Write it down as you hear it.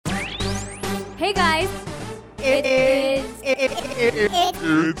Hey guys, it's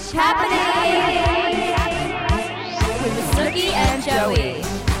happening with Suki and Joey.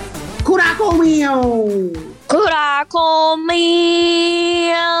 Curaco mío.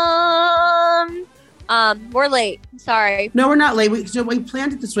 We're late. Sorry. No, we're not late. We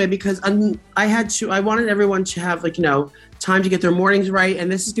planned it this way because I wanted everyone to have time to get their mornings right,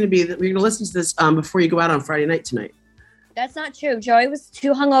 and this is going to be we're going to listen to this before you go out on Friday night tonight. That's not true. Joey was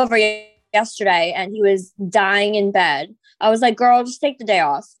too hungover yesterday, and he was dying in bed. I was like, "Girl, just take the day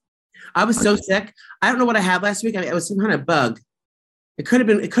off." I was so sick. I don't know what I had last week. It was some kind of bug. It could have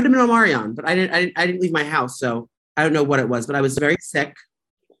been Omarion, but I didn't leave my house, so I don't know what it was. But I was very sick.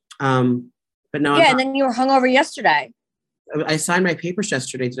 But no. Yeah, and then you were hungover yesterday. I signed my papers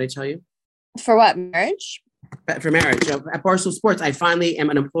yesterday. Did I tell you? For what, marriage? For marriage. At Barstool Sports, I finally am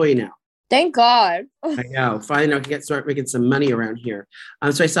an employee now. Thank God. I know. Finally, I can start making some money around here.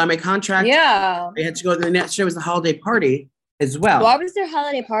 So I signed my contract. Yeah. I had to go to the next show. Was the holiday party as well. Why was their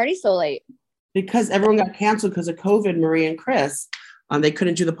holiday party so late? Because everyone got canceled because of COVID, Marie and Chris. They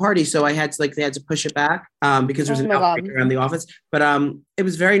couldn't do the party, so they had to push it back because there was an outbreak around the office. But it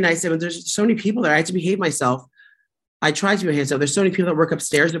was very nice. There's so many people there. I had to behave myself. I tried to behave myself. There's so many people that work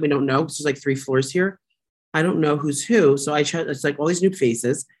upstairs that we don't know. There's like 3 floors here. I don't know who's who. So I tried. It's like all these new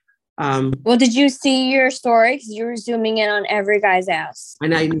faces. Well, did you see your story? Because you were zooming in on every guy's ass.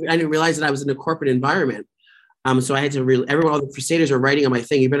 And I didn't realize that I was in a corporate environment. So I had to all the crusaders are writing on my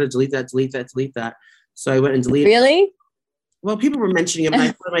thing. You better delete that, delete that, delete that. So I went and deleted. Really? Well, people were mentioning him. And I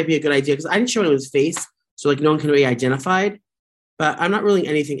thought it might be a good idea because I didn't show anyone's face, so no one can be identified. But I'm not ruling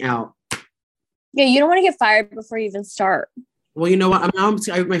anything out. Yeah, you don't want to get fired before you even start. Well, you know what?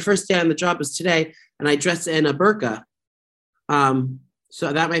 My first day on the job was today, and I dressed in a burqa.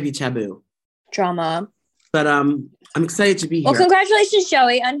 So that might be taboo. Drama. But I'm excited to be here. Well, congratulations,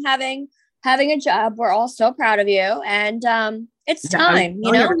 Joey, on having a job. We're all so proud of you, and it's time.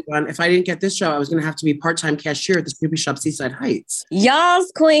 Everyone, if I didn't get this job, I was going to have to be part-time cashier at the Snoopy Shop Seaside Heights.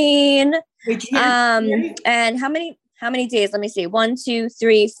 Yes, queen. And how many days? Let me see. 1, 2,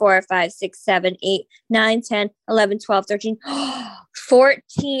 3, 4, 5, 6, 7, 8, 9, 10, 11, 12, 13,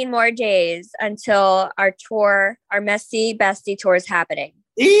 14 more days until our tour, our Messy Bestie tour is happening.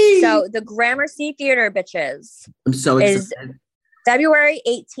 So the Gramercy Theater, bitches. I'm so excited. Is February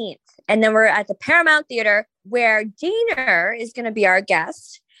 18th. And then we're at the Paramount Theater where Diener is going to be our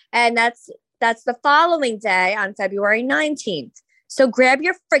guest. And that's the following day on February 19th. So grab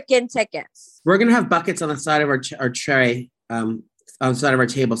your freaking tickets. We're going to have buckets on the side of our tray, on the side of our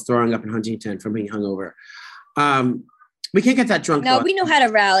tables throwing up in Huntington from being hungover. We can't get that drunk. No, we know how to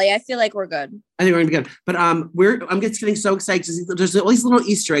rally. I feel like we're good. I think we're going to be good. But I'm just getting so excited. There's all these little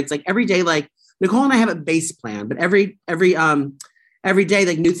Easter eggs. Like every day, like Nicole and I have a base plan, but every day,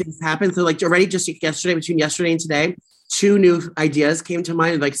 like new things happen. So like already just yesterday, between yesterday and today, 2 new ideas came to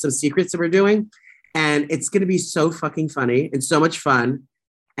mind, like some secrets that we're doing. And it's going to be so fucking funny and so much fun.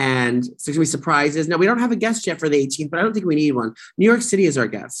 And so there's going to be surprises. Now, we don't have a guest yet for the 18th, but I don't think we need one. New York City is our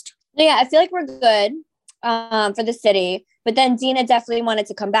guest. Yeah, I feel like we're good for the city. But then Dina definitely wanted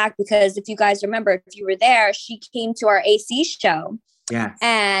to come back because if you guys remember, if you were there, she came to our AC show. Yeah.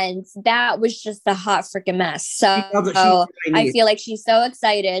 And that was just a hot freaking mess. So I feel like she's so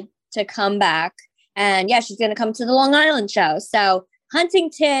excited to come back. And yeah, she's going to come to the Long Island show. So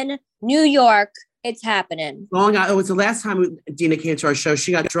Huntington, New York, it's happening. Long Island. It was the last time Dina came to our show.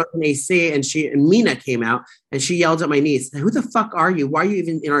 She got drunk in AC and Mina came out and she yelled at my niece, "Who the fuck are you? Why are you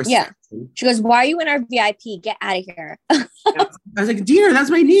even in our section?" She goes, "Why are you in our VIP? Get out of here." I was like, "Dina, that's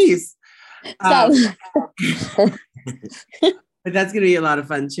my niece." But that's going to be a lot of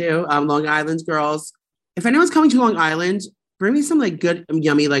fun too. Long Island girls. If anyone's coming to Long Island, bring me some like good,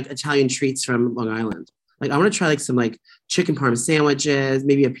 yummy, like Italian treats from Long Island. Like I want to try like some like chicken parm sandwiches,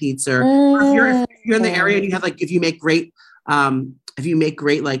 maybe a pizza. Or if you're in the area and you have like, if you make great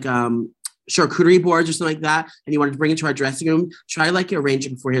like charcuterie boards or something like that, and you want to bring it to our dressing room, try like arrange it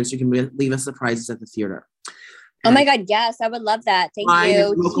beforehand so you can leave us surprises at the theater. Oh my God. Yes. I would love that. Thank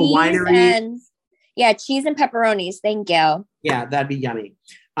you. Local winery. Cheese and pepperonis. Thank you. Yeah, that'd be yummy.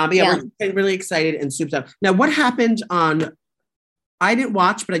 But we're getting really excited and souped up. Now, what happened I didn't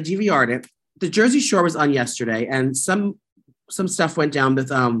watch, but I DVR'd it. The Jersey Shore was on yesterday, and some stuff went down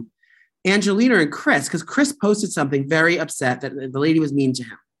with Angelina and Chris, because Chris posted something very upset that the lady was mean to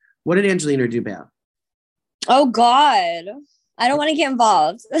him. What did Angelina do bad? Oh, God. I don't want to get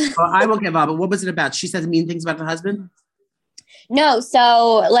involved. I won't get involved, but what was it about? She says mean things about the husband? No,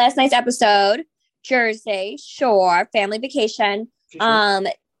 so last night's episode, Jersey Shore family vacation.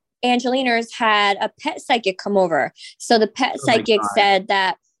 Angelina's had a pet psychic come over. So the pet psychic said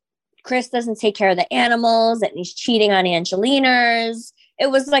that Chris doesn't take care of the animals and he's cheating on Angelinas. It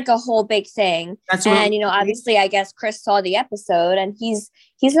was like a whole big thing. And, obviously, I guess Chris saw the episode and he's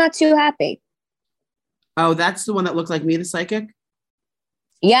not too happy. Oh, that's the one that looked like me, the psychic?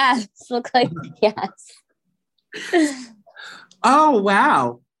 Yes, yes. Oh,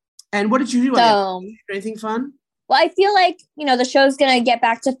 wow. And what did you do? So, anything fun? Well, I feel like, the show's going to get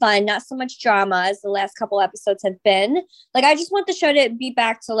back to fun, not so much drama as the last couple episodes have been. Like, I just want the show to be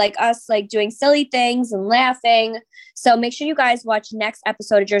back to like us, like doing silly things and laughing. So make sure you guys watch next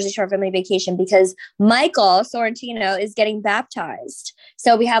episode of Jersey Shore Family Vacation because Michael Sorrentino is getting baptized.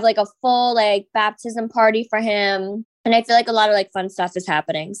 So we have like a full like baptism party for him. And I feel like a lot of like fun stuff is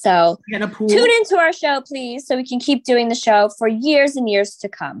happening. So tune into our show, please, so we can keep doing the show for years and years to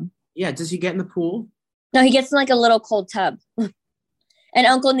come. Yeah. Does he get in the pool? No, he gets in like a little cold tub. And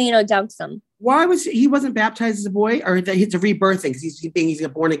Uncle Nino dunks him. Why he wasn't baptized as a boy? Or it's a rebirthing because he's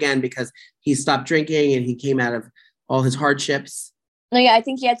born again because he stopped drinking and he came out of all his hardships. No, yeah, I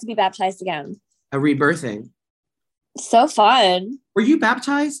think he had to be baptized again. A rebirthing. So fun. Were you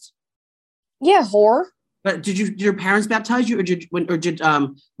baptized? Yeah, whore. But did your parents baptize you,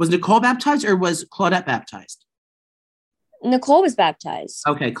 was Nicole baptized or was Claudette baptized? Nicole was baptized.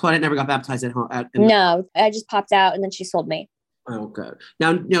 Okay, Claudette never got baptized at home. No, I just popped out and then she sold me. Oh, good.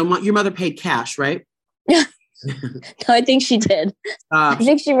 Now, your mother paid cash, right? No, I think she did. I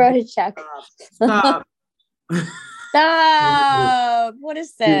think she wrote a check. Stop. Stop. What a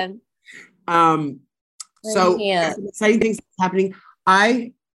sin. So exciting things happening.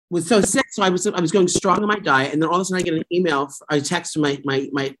 I was so sick, so I was going strong on my diet, and then all of a sudden I get an email, a text from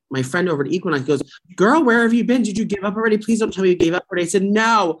my friend over at Equinox. He goes, "Girl, where have you been? Did you give up already? Please don't tell me you gave up already." I said,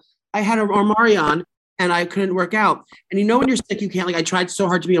 "No, I had a Armarion and I couldn't work out." And when you're sick, you can't. Like I tried so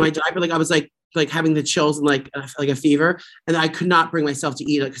hard to be on my diet, but like I was like having the chills and like a fever, and I could not bring myself to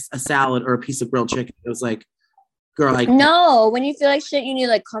eat like a salad or a piece of grilled chicken. It was like, girl, like no. When you feel like shit, you need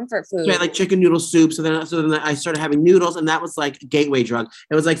like comfort food. So I had like chicken noodle soup. So then I started having noodles, and that was like a gateway drug.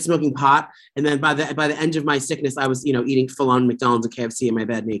 It was like smoking pot. And then by the end of my sickness, I was eating full on McDonald's and KFC in my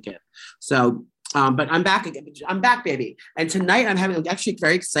bed naked. So, but I'm back again. I'm back, baby. And tonight I'm actually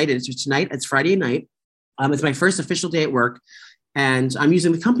very excited. So tonight it's Friday night. It's my first official day at work, and I'm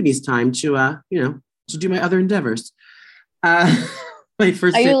using the company's time to to do my other endeavors. My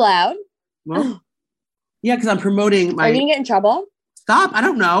first. Are you loud? Well, yeah, because I'm promoting my. Are you gonna get in trouble? Stop! I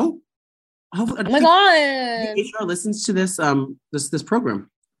don't know. Hopefully, oh my god! HR listens to this this program.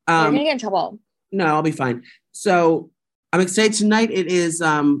 You're gonna get in trouble. No, I'll be fine. So I'm excited tonight. It is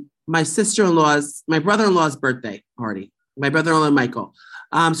my brother-in-law's birthday party. My brother-in-law Michael.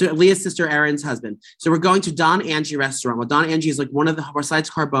 So Leah's sister Erin's husband. So we're going to Don Angie restaurant. Well, Don Angie is like one of the, besides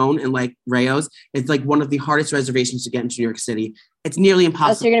Carbone and like Rayo's, it's like one of the hardest reservations to get into New York City. It's nearly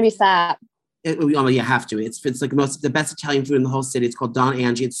impossible. Oh, so you're gonna be fat. You have to. It's like the best Italian food in the whole city. It's called Don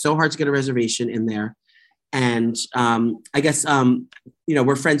Angie. It's so hard to get a reservation in there. And I guess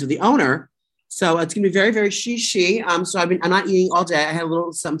we're friends with the owner. So it's gonna be very, very she. So I'm not eating all day. I had a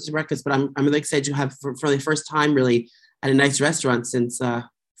little something to breakfast, but I'm really excited to have for the first time really at a nice restaurant since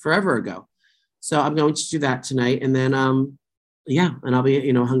forever ago. So I'm going to do that tonight, and then and I'll be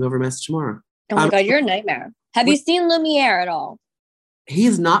hungover mess tomorrow. Oh my god, you're a nightmare. Have you seen Lumiere at all? He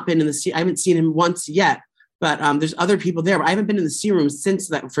has not been in the sea. I haven't seen him once yet, but there's other people there. But I haven't been in the sea room since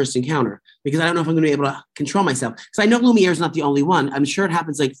that first encounter because I don't know if I'm going to be able to control myself. Because I know Lumiere is not the only one. I'm sure it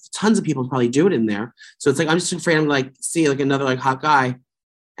happens. Like tons of people probably do it in there. So it's like I'm just afraid I'm like see like another like hot guy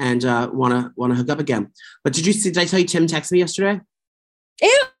and want to hook up again. But did I tell you Tim texted me yesterday?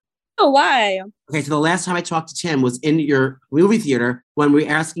 Ew. Why? Okay, so the last time I talked to Tim was in your movie theater when we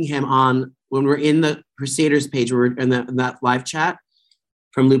were asking him when we're in the Crusaders page, we were in that live chat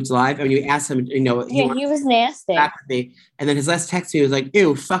from Looped Live, and you asked him, he was nasty. Back with me, and then his last text to me was like,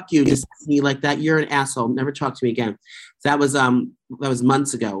 "Ew, fuck you, just me like that. You're an asshole. Never talk to me again." So that was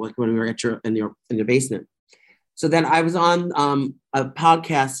months ago, like when we were in your basement. So then I was on a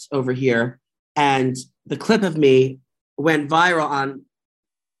podcast over here, and the clip of me went viral on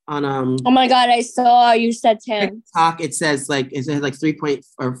oh my god, I saw you said Tim. TikTok. It says it had like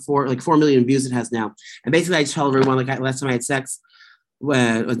 4 million views it has now. And basically I tell everyone last time I had sex,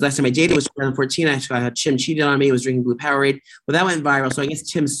 last time I dated was 2014. I had Tim cheated on me, was drinking Blue Powerade. But that went viral. So I guess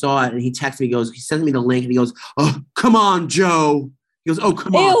Tim saw it and he texted me, he sent me the link and he goes, "Oh, come on, Joe." He goes, "Oh,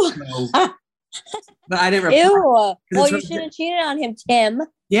 come on, Joe." But I didn't reply. Ew. Well, you shouldn't have cheated on him, Tim.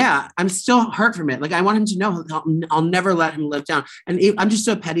 Yeah, I'm still hurt from it. Like, I want him to know I'll never let him live down. And I'm just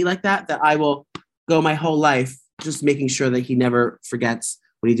so petty like that I will go my whole life just making sure that he never forgets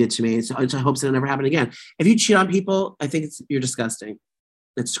what he did to me. So I hope it'll never happen again. If you cheat on people, I think you're disgusting.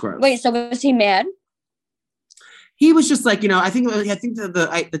 It's gross. Wait, so was he mad? He was just like, I think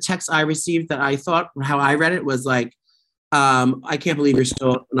the text I received that I thought how I read it was like, I can't believe you're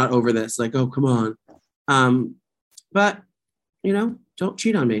still not over this. Like, oh, come on. But don't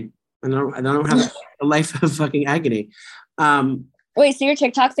cheat on me. I don't have a life of fucking agony. Wait, so you're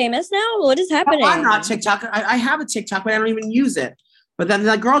TikTok famous now? What is happening? No, I'm not TikTok. I have a TikTok, but I don't even use it. But then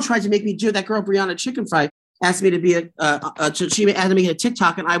that girl tried to make me do that. Girl Brianna Chicken Fry asked me to be she had to make a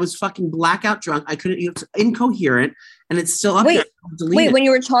TikTok, and I was fucking blackout drunk. I couldn't. It was incoherent, and it's still up there. Wait, when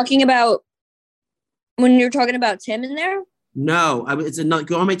you were talking about Tim in there? No,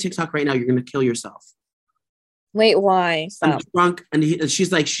 go on my TikTok right now. You're gonna kill yourself. Wait, why? Stop. I'm drunk, and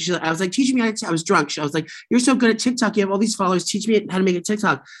she's like, I was like, teach me how to. I was drunk. I was like, you're so good at TikTok. You have all these followers. Teach me how to make a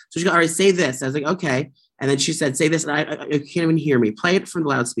TikTok. So she goes, all right, say this. I was like, okay. And then she said, say this, and I can't even hear me. Play it from the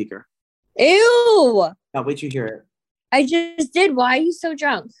loudspeaker. Ew. I'll wait till you hear it. I just did. Why are you so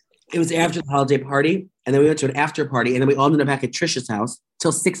drunk? It was after the holiday party, and then we went to an after party, and then we all ended up back at Trisha's house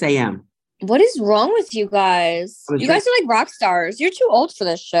till 6 a.m. What is wrong with you guys? You guys are like rock stars. You're too old for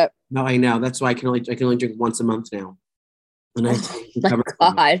this shit. No, I know. That's why I can only drink once a month now. And Oh my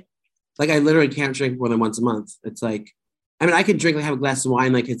God. Like I literally can't drink more than once a month. It's like, I mean, I could drink, like have a glass of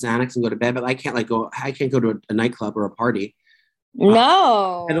wine, like it's Xanax and go to bed, but I can't go to a nightclub or a party.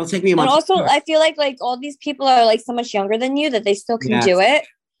 No. It'll take me a month. And also, I feel like all these people are like so much younger than you that they still can do it.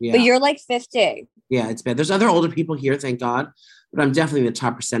 Yeah. But you're like 50. Yeah, it's bad. There's other older people here, thank God. But I'm definitely in the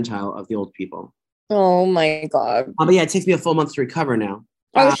top percentile of the old people. Oh my God. But yeah, it takes me a full month to recover now.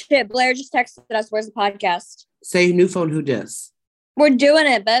 Oh shit, Blair just texted us. Where's the podcast? Say new phone who dis. We're doing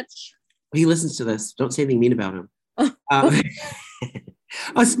it, bitch. He listens to this. Don't say anything mean about him.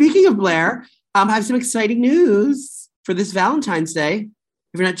 Speaking of Blair, I have some exciting news for this Valentine's Day.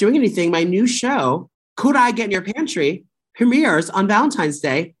 If you're not doing anything, my new show, Could I Get in Your Pantry, premieres on Valentine's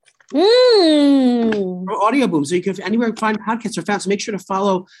Day. From Audio Boom. So you can anywhere find podcasts are found. So make sure to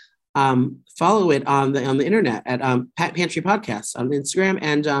follow it on the internet at Pantry Podcasts on Instagram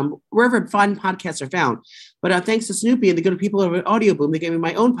and wherever fun podcasts are found. But thanks to Snoopy and the good people over at Audio Boom, they gave me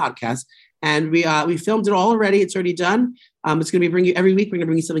my own podcast, and we filmed it all already. It's already done. It's going to be bringing you every week. We're going to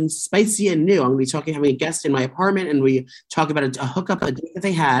bring you something spicy and new. I'm going to be having a guest in my apartment, and we talk about a hookup, a date that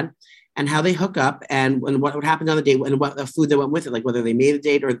they had, and how they hook up, and what happened on the date, and what the food that went with it, like whether they made a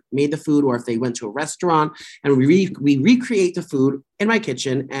date or made the food, or if they went to a restaurant. And we recreate the food in my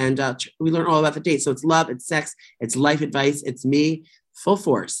kitchen, and we learn all about the date. So it's love, it's sex, it's life advice, it's me, full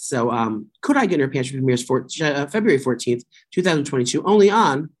force. So Could I Get in Your Pantry premieres February 14th, 2022, only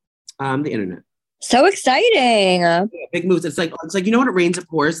on the internet. So exciting! Yeah, big moves. It's like when it rains, it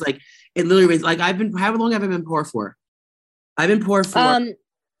pours. Like it literally rains. Like how long have I been poor for? I've been poor for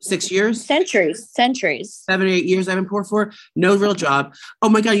 6 years? Centuries. 7 or 8 years I've been poor for. No real job. Oh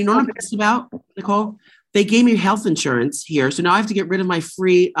my God, you know what I'm pissed about, Nicole? They gave me health insurance here. So now I have to get rid of my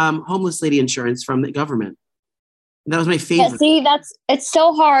free homeless lady insurance from the government. And that was my favorite. Yeah, see, it's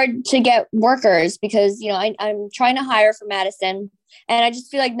so hard to get workers because, I'm trying to hire for Madison, and I just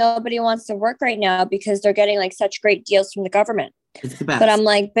feel like nobody wants to work right now because they're getting like such great deals from the government. It's the best. But I'm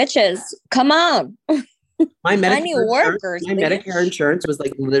like, bitches, come on. My Medicare Medicare insurance was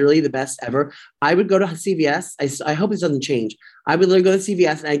like literally the best ever. I would go to CVS. I hope this doesn't change. I would literally go to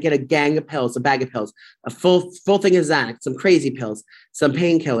CVS and I'd get a gang of pills, a bag of pills, a full thing of Xanax, some crazy pills, some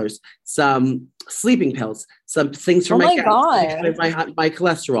painkillers, some sleeping pills, some things for my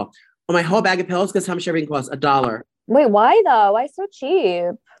cholesterol. Oh, my whole bag of pills, guess how much everything costs? $1. Wait, why though? Why so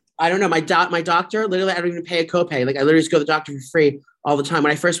cheap? I don't know. My doctor, literally, I don't even pay a copay. Like I literally just go to the doctor for free all the time.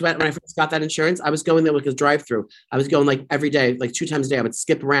 When I first got that insurance, I was going there with a drive-through. I was going like every day, like 2 times a day. I would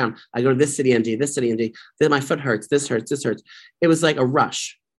skip around. I go to this city, ND, this city, ND. Then my foot hurts. This hurts. This hurts. It was like a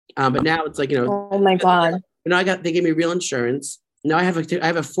rush. But now it's like, Oh my God. They gave me real insurance. Now I have a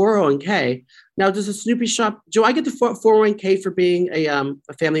 401k. Now does a Snoopy shop? Do I get the 401k for being a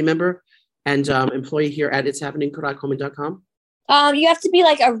family member and employee here at itshappening.com? You have to be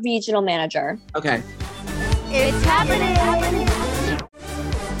like a regional manager. Okay. It's happening.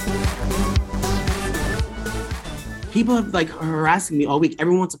 People have like harassing me all week.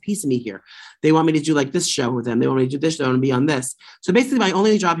 Everyone wants a piece of me here. They want me to do like this show with them. They want me to do this. They want to be on this. So basically, my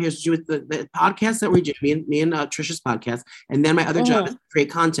only job here is to do with the podcast that we do, me and Trisha's podcast, and then my other job is to create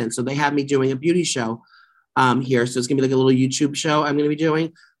content. So they have me doing a beauty show here. So it's gonna be like a little YouTube show I'm gonna be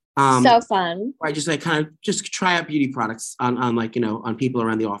doing. So fun. Where I just like kind of just try out beauty products on like on people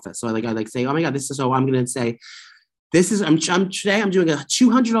around the office. So I say, oh my God, this is so I'm gonna say. Today I'm doing a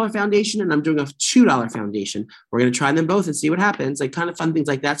 $200 foundation and I'm doing a $2 foundation. We're going to try them both and see what happens. Like kind of fun things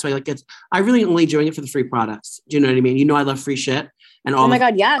like that. So I really only doing it for the free products. Do you know what I mean? I love free shit. and all. Oh my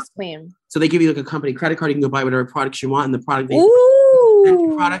God, yes, queen. So they give you like a company credit card. You can go buy whatever products you want, and the product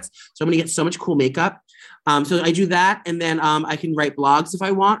products. So I'm gonna get so much cool makeup. So I do that, and then I can write blogs if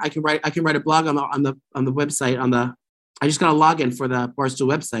I want. I can write a blog on the website. I just got a login for the Barstool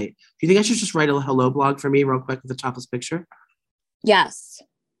website. Do you think I should just write a hello blog for me real quick with the topless picture? Yes.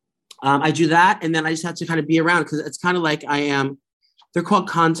 I do that, and then I just have to kind of be around because it's kind of like I am. They're called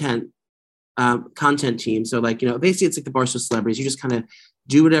content team. So like, basically it's like the Barstool celebrities. You just kind of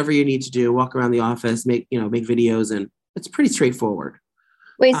do whatever you need to do, walk around the office, make videos, and it's pretty straightforward.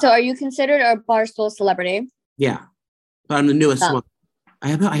 Wait, so are you considered a Barstool celebrity? Yeah, but I'm the newest one.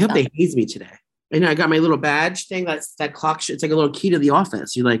 I hope they haze me today. And I got my little badge thing. That's that clock. It's like a little key to the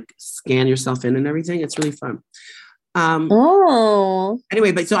office. You like scan yourself in and everything. It's really fun.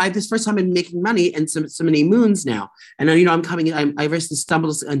 Anyway, but so this first time I'm making money and so many moons now. And I'm coming in. I recently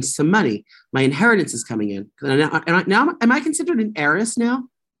stumbled on some money. My inheritance is coming in. Now, am I considered an heiress now?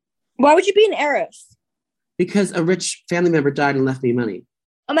 Why would you be an heiress? Because a rich family member died and left me money.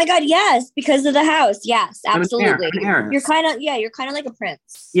 Oh my God, yes, because of the house. Yes, absolutely. I'm an heiress. You're kind of like a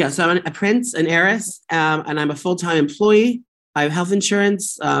prince. Yeah, so I'm a prince, an heiress, and I'm a full-time employee. I have health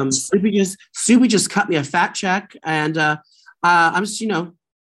insurance. Subi just cut me a fat check, and I'm just, I'm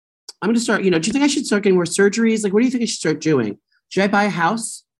going to start. Do you think I should start getting more surgeries? Like, what do you think I should start doing? Should I buy a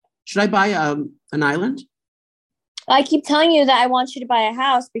house? Should I buy an island? I keep telling you that I want you to buy a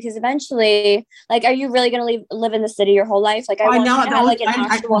house because eventually, like, are you really going to live in the city your whole life? Like, I want you to have like an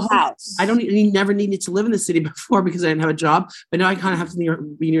actual house. I never needed to live in the city before because I didn't have a job, but now I kind of have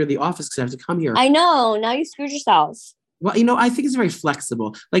to be near the office because I have to come here. I know. Now you screwed yourselves. Well, I think it's very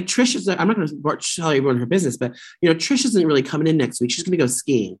flexible. Like Trish I'm not going to tell everyone her business, but Trish isn't really coming in next week. She's going to go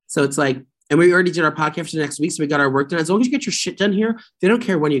skiing. So it's like, and we already did our podcast for next week, so we got our work done. As long as you get your shit done here, they don't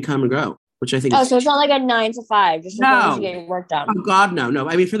care when you come and go. Which I think. So it's not like a 9 to 5. Just as long as you get your work done. Oh God, no.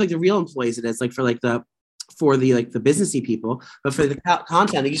 I mean, for like the real employees, it is like for the businessy people, but for the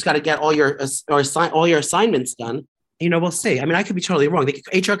content, you just got to get all your assignments done. We'll see. I mean, I could be totally wrong.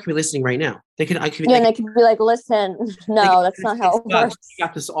 HR could be listening right now. They could be like, listen, no, that's not how it works. You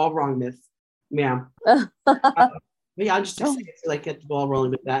got this all wrong, Miss. Yeah. Yeah, I'm just excited to like get the ball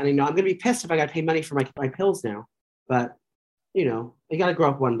rolling with that. And I'm gonna be pissed if I got to pay money for my pills now. But you got to grow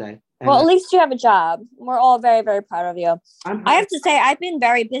up one day. Well, at least you have a job. We're all very, very proud of you. I have to say, I've been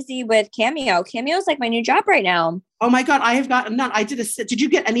very busy with Cameo. Cameo is like my new job right now. Oh my God, I have gotten none. Did you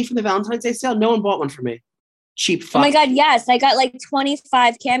get any from the Valentine's Day sale? No one bought one for me. Cheap fuck. Oh my God, yes. I got like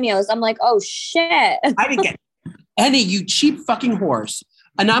 25 Cameos. I'm like, oh shit. I didn't get any, you cheap fucking horse.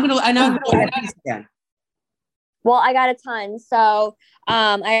 And I'm gonna again. Well, I got a ton. So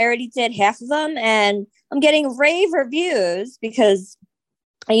I already did half of them and I'm getting rave reviews because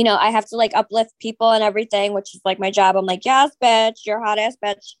I have to like uplift people and everything, which is like my job. I'm like, yes, bitch, you're a hot ass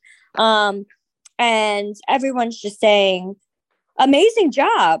bitch. And everyone's just saying, amazing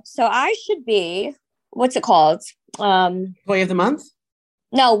job. So I should be, what's it called? Employee of the month?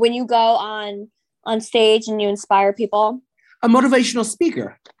 No, when you go on stage and you inspire people. A motivational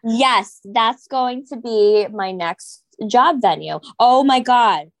speaker. Yes, that's going to be my next job venue. Oh my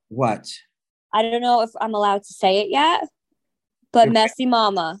God. What? I don't know if I'm allowed to say it yet. But Messy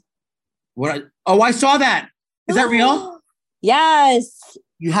Mama. What? Oh, I saw that. Is that real? Yes.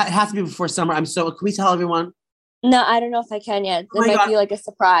 It has to be before summer. Can we tell everyone? No, I don't know if I can yet. It might be like a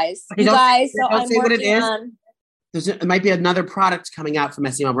surprise. Okay, you guys, so I'm working on. It might be another product coming out from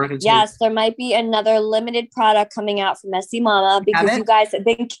Messy Mama. We're not gonna yes, there might be another limited product coming out from Messy Mama because you guys have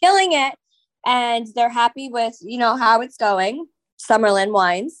been killing it and they're happy with, how it's going. Summerlin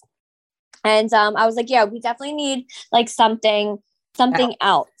Wines. And I was like, yeah, we definitely need like something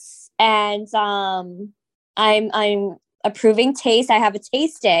else. And I'm approving taste. I have a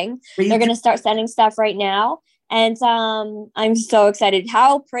tasting. They're going to start sending stuff right now. And I'm so excited.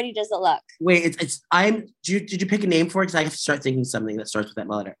 How pretty does it look? Wait, did you pick a name for it? Because I have to start thinking something that starts with that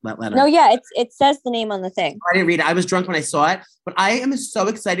letter. No, yeah, it says the name on the thing. I didn't read it. I was drunk when I saw it, but I am so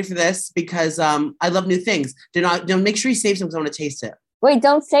excited for this because I love new things. Make sure you save some because I want to taste it. Wait,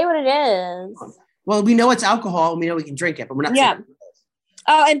 don't say what it is. Well, we know it's alcohol and we know we can drink it, but we're not. Yeah.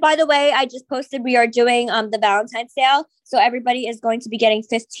 Oh, and by the way, I just posted we are doing the Valentine's sale. So everybody is going to be getting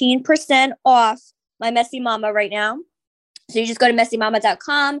 15% off my Messy Mama right now. So you just go to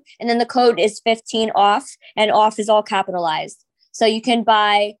messymama.com and then the code is 15 off and off is all capitalized. So you can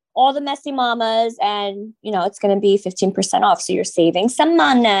buy all the Messy Mamas and, it's going to be 15% off. So you're saving some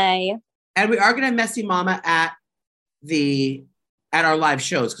money. And we are going to have Messy Mama at our live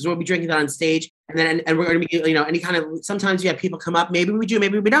shows because we'll be drinking that on stage. And we're going to be, any kind of, sometimes you have people come up, maybe we do,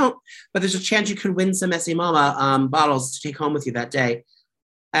 maybe we don't, but there's a chance you could win some Messy Mama bottles to take home with you that day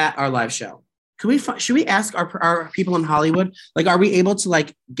at our live show. Should we ask our people in Hollywood, like, are we able to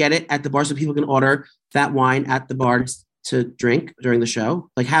like get it at the bar so people can order that wine at the bar to drink during the show?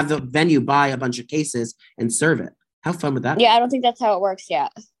 Like have the venue buy a bunch of cases and serve it. How fun would that be? Yeah, I don't think that's how it works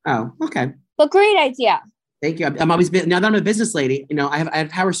yet. Oh, okay. But great idea. Thank you. I'm always, now that I'm a business lady, I had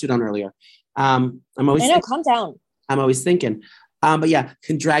Power Suit on earlier. I'm always, I know, calm down. I'm always thinking. But yeah,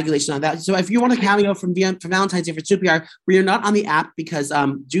 congratulations on that. So if you want a cameo for Valentine's Day for Soupy, we are not on the app because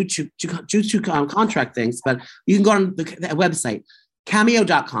due to contract things, but you can go on the website,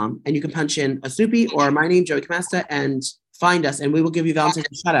 cameo.com, and you can punch in a Soupy or my name, Joey Camasta, and find us, and we will give you Valentine's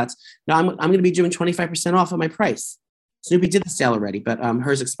Day shout outs. Now I'm going to be doing 25% off of my price. Snoopy did the sale already, but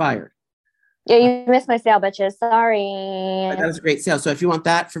hers expired. Yeah, you missed my sale, bitches. Sorry. That was a great sale. So if you want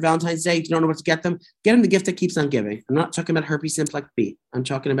that for Valentine's Day, you don't know what to get them the gift that keeps on giving. I'm not talking about herpes simplex B. I'm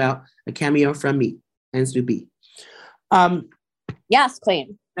talking about a cameo from me and Snoopy. Yes,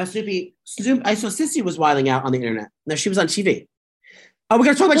 Queen. Now, Snoopy, I saw Sissy was wilding out on the internet. Now, she was on TV. Oh, we're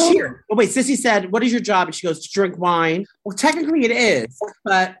going to talk about cheer. Oh, wait, Sissy said, what is your job? And she goes, to drink wine. Well, technically it is,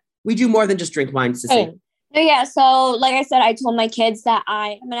 but we do more than just drink wine, Sissy. Hey. No, yeah. So, like I said, I told my kids that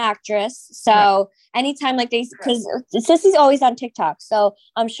I am an actress. So anytime because Sissy's always on TikTok. So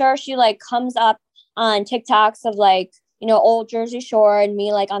I'm sure she like comes up on TikToks of like, old Jersey Shore and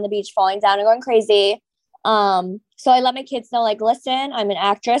me like on the beach falling down and going crazy. So I let my kids know, like, listen, I'm an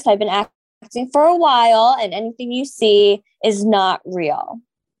actress. I've been acting for a while and anything you see is not real.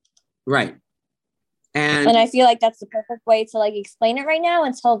 Right. And I feel like that's the perfect way to like explain it right now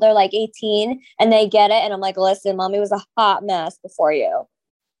until they're like 18 and they get it. And I'm like, listen, mommy was a hot mess before you.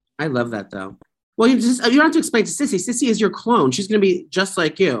 I love that though. Well, you don't have to explain to Sissy. Sissy is your clone. She's going to be just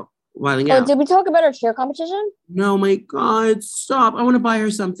like you. Oh, did we talk about our cheer competition? No, my God, stop. I want to buy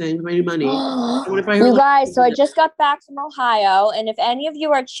her something with my new money. I want to buy her you guys, so I just got back from Ohio. And if any of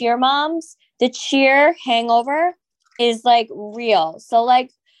you are cheer moms, the cheer hangover is like real. So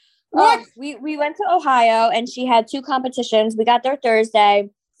like, what? We went to Ohio and she had 2 competitions. We got there Thursday.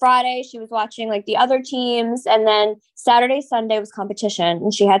 Friday, she was watching like the other teams. And then Saturday, Sunday was competition.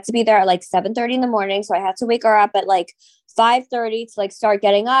 And she had to be there at like 7:30 in the morning. So I had to wake her up at like 5:30 to like start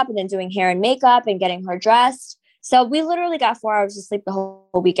getting up and then doing hair and makeup and getting her dressed. So we literally got 4 hours of sleep the whole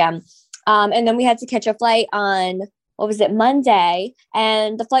weekend. And then we had to catch a flight on, Monday.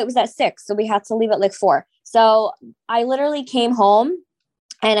 And the flight was at 6. So we had to leave at like 4. So I literally came home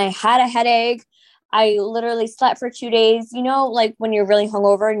and I had a headache. I literally slept for 2 days, like when you're really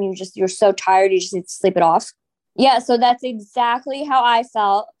hungover and you're so tired, you just need to sleep it off. Yeah. So that's exactly how I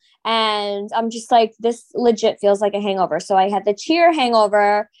felt. And I'm just like, this legit feels like a hangover. So I had the cheer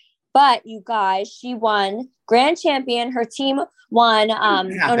hangover, but you guys, she won grand champion. Her team won.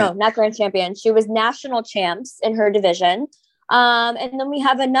 Oh no, not grand champion. She was national champs in her division. And then we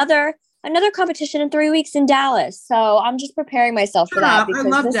have another competition in 3 weeks in Dallas. So I'm just preparing myself for that because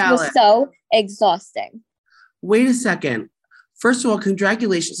this Dallas was so exhausting. Wait a second. First of all,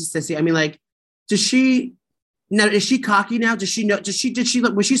 congratulations to Sissy. I mean, like, is she cocky now? Did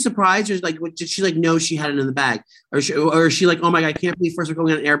she surprised or like, did she like know she had it in the bag? Or is she like, oh my God, I can't believe first we're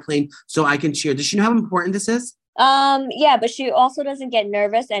going on an airplane so I can cheer. Does she know how important this is? Yeah, but she also doesn't get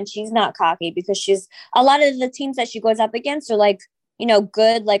nervous and she's not cocky because a lot of the teams that she goes up against are like,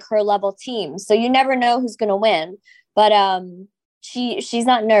 good, like her level team. So you never know who's going to win. But she's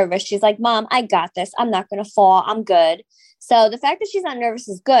not nervous. She's like, Mom, I got this. I'm not going to fall. I'm good. So the fact that she's not nervous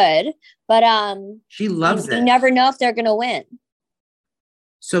is good. But she loves it. You never know if they're going to win.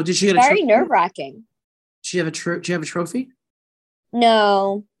 So did she get very nerve-wracking. Did she have a trophy?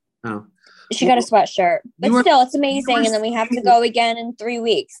 No. Oh. She got a sweatshirt. But still, it's amazing. And then we have to go again in 3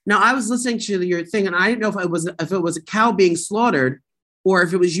 weeks. Now, I was listening to your thing, and I didn't know if it was a cow being slaughtered or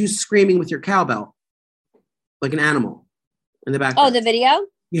if it was you screaming with your cowbell, like an animal in the background. Oh, the video?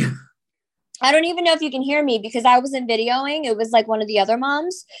 Yeah. I don't even know if you can hear me because I wasn't videoing. It was like one of the other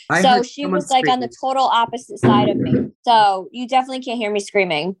moms. So she was like on the total opposite side of me. So you definitely can't hear me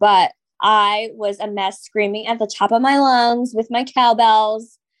screaming. But I was a mess screaming at the top of my lungs with my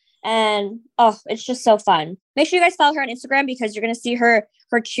cowbells. And it's just so fun. Make sure you guys follow her on Instagram because you're going to see her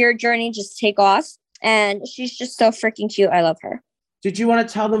cheer journey just take off. And she's just so freaking cute. I love her. Did you want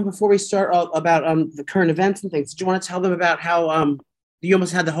to tell them before we start about the current events and things? Did you want to tell them about how you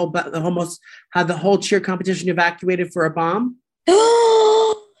almost had the whole cheer competition evacuated for a bomb?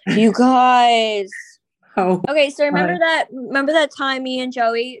 You guys. Oh. Okay, so remember that time me and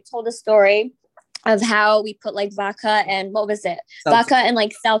Joey told a story of how we put like vodka and what was it? Seltzer. Vodka and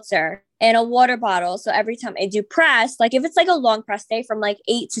like seltzer in a water bottle. So every time I do press, like if it's like a long press day from like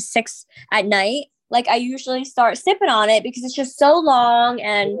 8 to 6 at night, like I usually start sipping on it because it's just so long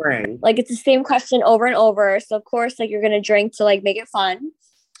and Boring. like it's the same question over and over. So of course, like you're gonna drink to like make it fun.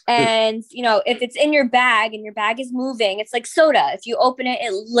 And you know, if it's in your bag and your bag is moving, it's like soda. If you open it,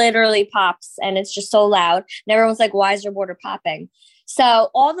 it literally pops and it's just so loud. And everyone's like, why is your water popping? So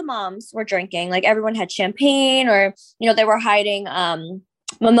all the moms were drinking, like everyone had champagne or, you know, they were hiding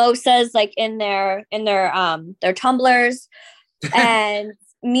mimosas like in their tumblers. And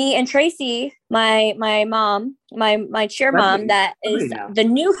me and Tracy, my mom, my cheer mom, that is the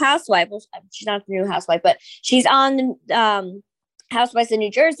new housewife. Well, she's not the new housewife, but she's on Housewives in New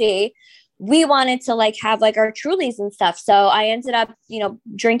Jersey. We wanted to like have like our Trulies and stuff. So I ended up, you know,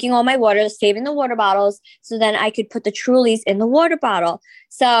 drinking all my water, saving the water bottles. So then I could put the Trulies in the water bottle.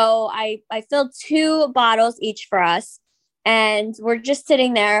 So I filled 2 bottles each for us. And we're just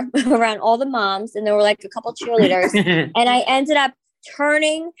sitting there around all the moms. And there were like a couple cheerleaders. And I ended up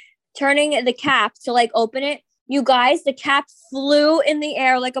turning the cap to like open it. You guys, the cap flew in the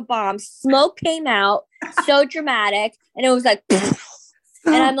air like a bomb. Smoke came out. So dramatic. And it was like,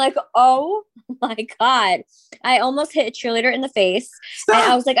 and I'm like, oh my God. I almost hit a cheerleader in the face. And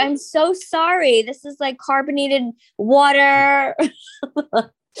I was like, I'm so sorry. This is like carbonated water. I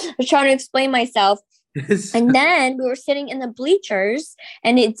was trying to explain myself. And then we were sitting in the bleachers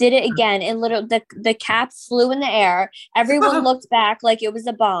and it did it again. And the cap flew in the air. Everyone looked back like it was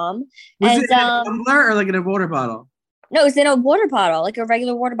a bomb. Was and it in a tumbler or like in a water bottle? No, it was in a water bottle, like a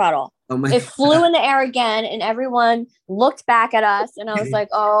regular water bottle. It flew in the air again and everyone looked back at us and I was like,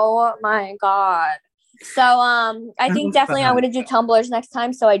 oh my God. So I think definitely I'm going to do tumblers next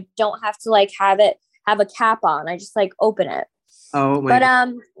time so I don't have to like have a cap on. I just like open it. Oh my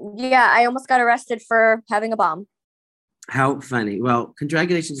God. Yeah, I almost got arrested for having a bomb. How funny. Well,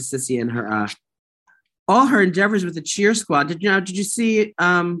 congratulations to Sissy and her all her endeavors with the cheer squad. Did you see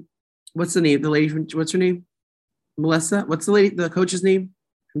what's the name? The lady what's her name? Melissa? What's the coach's name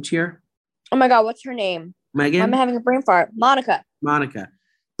from cheer? Oh my God, what's her name? Megan? I'm having a brain fart. Monica.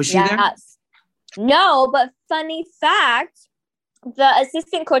 Was she there? No, but funny fact, the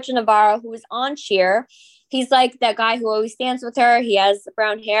assistant coach in Navarro who was on cheer, he's like that guy who always stands with her. He has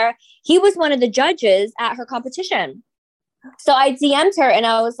brown hair. He was one of the judges at her competition. So I DM'd her and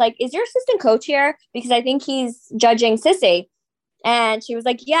I was like, is your assistant coach here? Because I think he's judging Sissy. And she was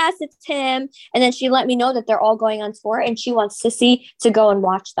like, yes, it's him. And then she let me know that they're all going on tour and she wants Sissy to go and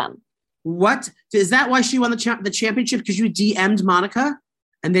watch them. What? Is that why she won the championship? Because you DM'd Monica?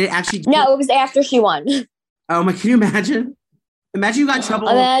 And they actually... No, it was after she won. Oh my, can you imagine? Imagine you got in trouble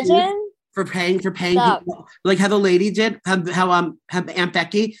for paying people. Like how the lady did, how Aunt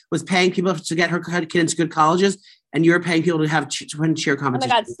Becky was paying people to get her kid into good colleges. And you're paying people to have win cheer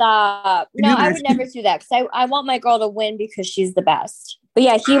competition. Oh my God, stop. No, I would never do that because I want my girl to win because she's the best. But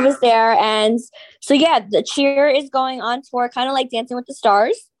yeah, he was there. And so yeah, the cheer is going on tour, kind of like Dancing with the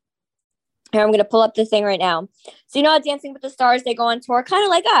Stars. Here, I'm going to pull up the thing right now. So you know, Dancing with the Stars, they go on tour kind of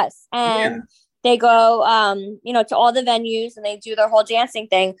like us. And they go, to all the venues and they do their whole dancing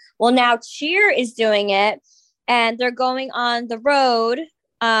thing. Well, now cheer is doing it and they're going on the road.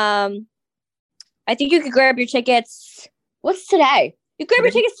 I think you could grab your tickets. What's today? You grab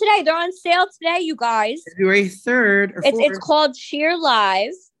your tickets today. They're on sale today, you guys. February 3rd or 4th. It's called Cheer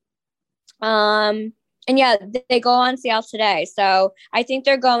Live. And yeah, they go on sale today. So I think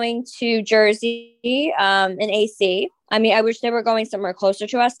they're going to Jersey in AC. I mean, I wish they were going somewhere closer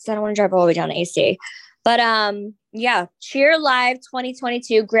to us because I don't want to drive all the way down to AC. But yeah, Cheer Live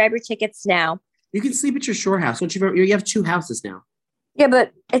 2022. Grab your tickets now. You can sleep at your shore house. Don't you have 2 houses now. Yeah,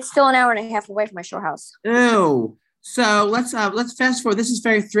 but it's still an hour and a half away from my shore house. Oh, so let's fast forward. This is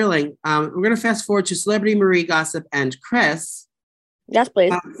very thrilling. We're going to fast forward to Celebrity Marie Gossip and Chris. Yes,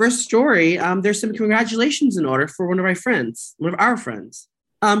 please. First story. There's some congratulations in order for one of our friends.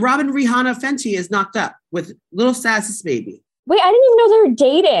 Robin Rihanna Fenty is knocked up with little Sass's baby. Wait, I didn't even know they were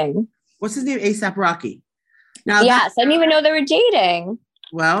dating. What's his name? A$AP Rocky. Now, yes, I didn't even know they were dating.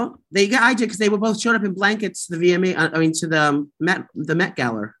 Well, I did because they were both showed up in blankets to the VMA. To the Met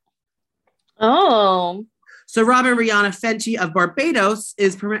Gala. Oh. So Robin Rihanna Fenty of Barbados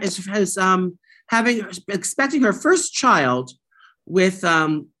is expecting her first child with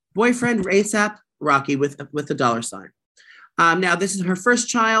boyfriend A$AP Rocky with a $. Now this is her first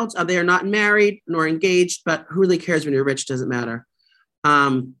child. They are not married nor engaged, but who really cares when you're rich? Doesn't matter.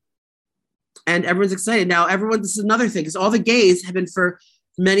 And everyone's excited now. This is another thing because all the gays have been for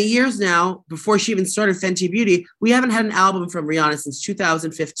many years now. Before she even started Fenty Beauty, we haven't had an album from Rihanna since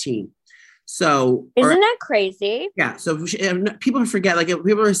 2015. So Isn't that crazy? yeah. So people forget, like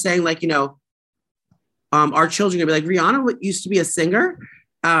people are saying, like, our children are gonna be like, Rihanna used to be a singer,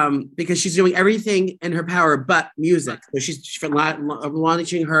 because she's doing everything in her power but music. So she's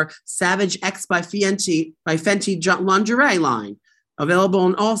launching her Savage X by Fenty lingerie line, available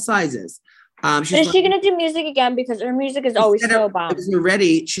in all sizes. Is she gonna do music again? Because her music is always so bomb.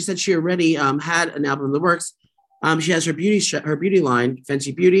 She said she already had an album in the works. She has her beauty line,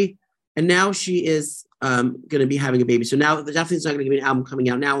 Fenty Beauty, and now she is going to be having a baby. So now definitely it's not going to be an album coming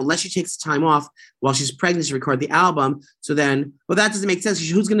out now unless she takes time off while she's pregnant to record the album. So then, well, that doesn't make sense.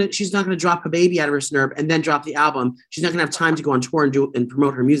 She's not going to drop a baby out of her snurp and then drop the album. She's not going to have time to go on tour and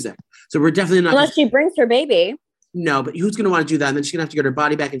promote her music. So we're definitely not. Unless she brings her baby. No, but who's going to want to do that? And then she's going to have to get her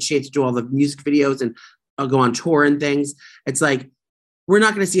body back in shape to do all the music videos and go on tour and things. It's like, we're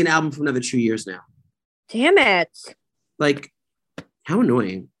not going to see an album for another 2 years now. Damn it. Like, how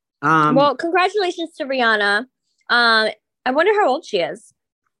annoying. Well, congratulations to Rihanna. I wonder how old she is.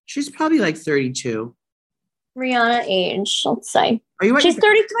 She's probably like 32. Rihanna age, let's say. She's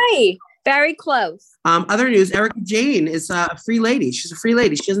 33. Very close. Other news, Erika Jayne is a free lady. She's a free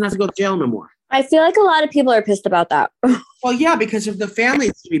lady. She doesn't have to go to jail no more. I feel like a lot of people are pissed about that. Well, yeah, because of the family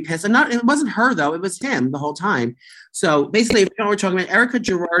to be pissed. And it wasn't her, though. It was him the whole time. So basically, we're talking about Erika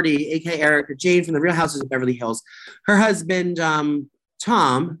Girardi, a.k.a. Erika Jayne from The Real Houses of Beverly Hills. Her husband,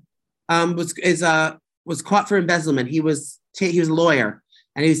 Tom, was caught for embezzlement. He was a lawyer,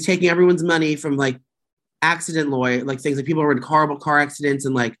 and he was taking everyone's money from like accident lawyer, like things like people were in horrible car accidents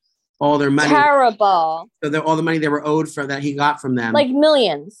and like all their money. Terrible. So all the money they were owed for that he got from them. Like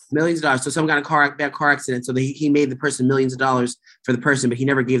millions of dollars. So someone got a bad car accident. So he made the person millions of dollars for the person, but he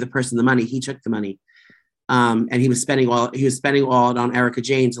never gave the person the money. He took the money. And he was spending all it on Erika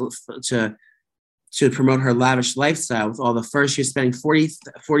Jayne to promote her lavish lifestyle. With all the first, she was spending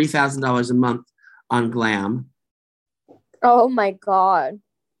 $40,000 a month on glam. Oh my God.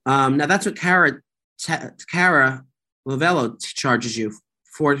 Now that's what Cara Lavello charges you.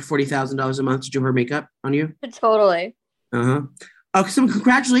 $40,000 a month to do her makeup on you? Totally. Some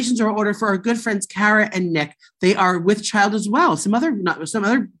congratulations are in order for our good friends Cara and Nick. They are with child as well. Some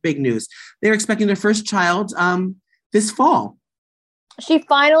other big news. They're expecting their first child this fall. She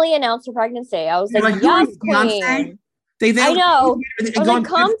finally announced her pregnancy. I was like, yes, queen. I know. I was like,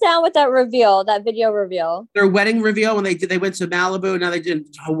 calm down with that reveal, that video reveal. Their wedding reveal when they went to Malibu, now they did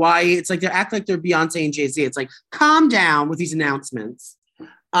Hawaii. It's like they act like they're Beyonce and Jay-Z. It's like, calm down with these announcements.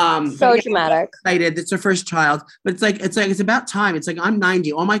 So dramatic. Excited. It's her first child, but it's about time. It's like I'm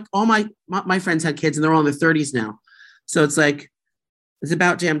 90. All my friends had kids and they're all in their 30s now. So it's like it's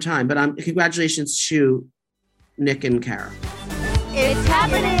about damn time. But congratulations to Nick and Cara. It's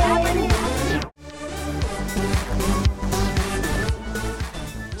happening.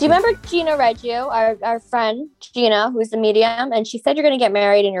 Do you remember Gina Reggio, our friend Gina, who's the medium, and she said you're going to get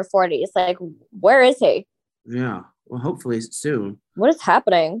married in your 40s. Like, where is he? Yeah. Well, hopefully soon. What is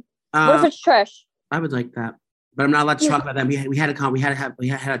happening? What if it's Trish? I would like that, but I'm not allowed to talk about that. We had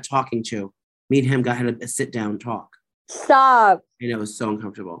a talking to. Me and him had a sit down talk. Stop. It was so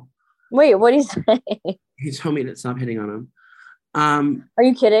uncomfortable. Wait, what did he say? He told me to stop hitting on him. Are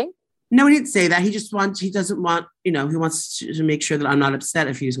you kidding? No, he didn't say that. He doesn't want, he wants to make sure that I'm not upset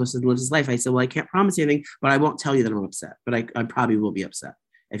if he just wants to live his life. I said, well, I can't promise anything, but I won't tell you that I'm upset. But I probably will be upset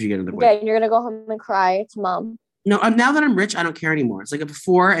if you get in the way. Yeah, you're going to go home and cry to mom. No, now that I'm rich, I don't care anymore. It's like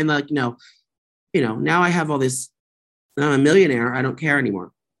before, and like, now I have all this, I'm a millionaire. I don't care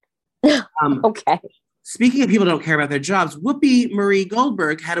anymore. Okay. Speaking of people who don't care about their jobs, Whoopi Marie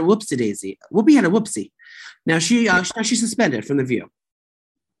Goldberg had a whoopsie-daisy. Whoopi had a whoopsie. Now she's suspended from The View.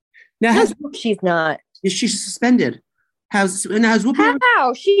 Now she's not. She's suspended. Has Whoopi?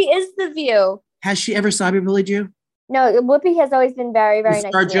 How? She is The View. Has she ever cyberbullied you? No, Whoopi has always been very, very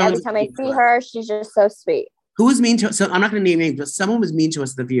nice to me. Every time I see her, she's just so sweet. Who was mean to us? So I'm not going to name names, but someone was mean to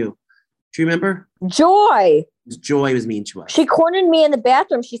us at The View. Do you remember? Joy. Joy was mean to us. She cornered me in the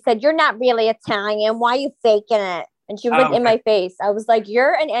bathroom. She said, "You're not really Italian. Why are you faking it?" And she was in my face. I was like,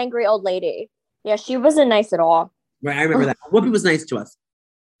 "You're an angry old lady." Yeah, she wasn't nice at all. Right, I remember that. Whoopi was nice to us.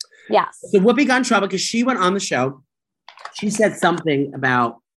 Yes. So Whoopi got in trouble because she went on the show. She said something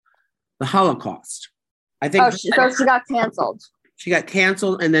about the Holocaust. I think. So she got canceled. She got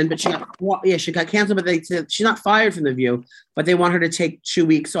canceled, but she got canceled. But they said she's not fired from The View, but they want her to take 2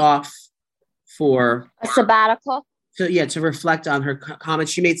 weeks off for a sabbatical. So to reflect on her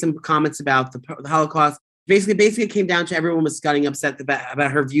comments. She made some comments about the Holocaust. Basically, it came down to everyone was getting upset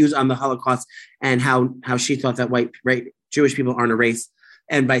about her views on the Holocaust and how she thought that Jewish people aren't a race,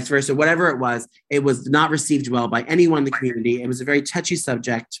 and vice versa. Whatever it was not received well by anyone in the community. It was a very touchy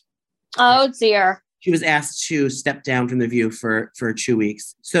subject. Oh dear. She was asked to step down from The View for 2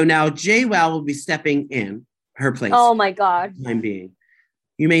 weeks. So now JWoww will be stepping in her place. Oh my God. For the time being.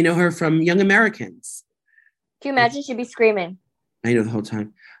 You may know her from Young Americans. Can you imagine she'd be screaming? I know the whole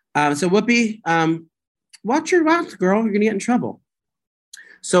time. So Whoopi, watch your mouth, girl. You're gonna get in trouble.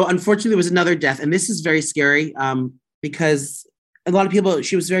 So unfortunately, there was another death, and this is very scary because a lot of people.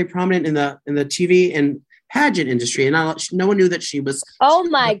 She was very prominent in the TV and pageant industry, and no one knew that she was. Oh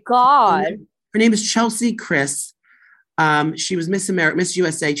my God. Her name is Chelsea Chris. She was Miss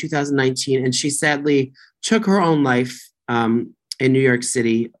USA 2019, and she sadly took her own life in New York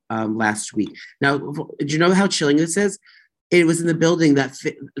City last week. Now, do you know how chilling this is? It was in the building that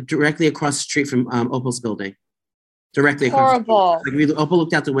directly across the street from Opal's building. Directly across. Horrible. Like Opal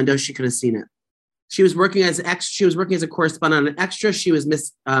looked out the window, she could have seen it. She was working as She was working as a correspondent on an extra. She was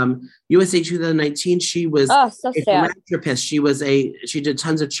Miss USA 2019. She was so a sad. philanthropist. She did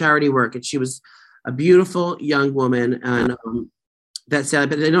tons of charity work, and she was a beautiful young woman. And that's sad.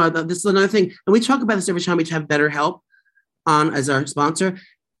 But you know, this is another thing, and we talk about this every time we have BetterHelp on as our sponsor.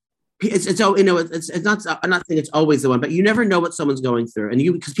 It's not. I'm not saying it's always the one, but you never know what someone's going through, and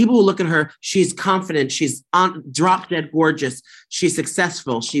because people will look at her. She's confident. She's drop dead gorgeous. She's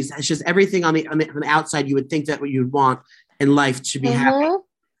successful. She's everything on the outside. You would think that what you'd want in life to be happy,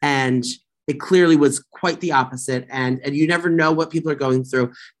 and it clearly was quite the opposite. And you never know what people are going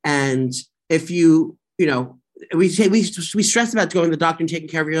through. And if we stress about going to the doctor and taking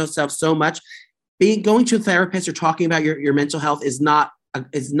care of yourself so much. Going to a therapist or talking about your mental health is not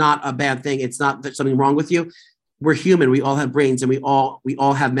a bad thing. It's not that something wrong with you. We're human. We all have brains, and we all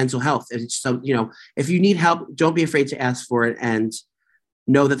have mental health. And so, if you need help, don't be afraid to ask for it, and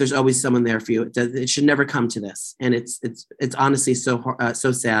know that there's always someone there for you. It should never come to this. And it's honestly so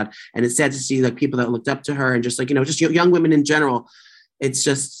sad. And it's sad to see like people that looked up to her and just like, just young women in general. It's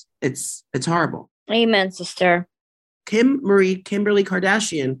just, it's horrible. Amen, sister. Kimberly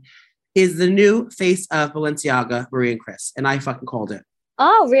Kardashian is the new face of Balenciaga, Marie and Chris. And I fucking called it.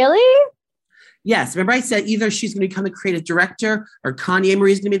 Oh, really? Yes. Remember I said either she's going to become the creative director or Kanye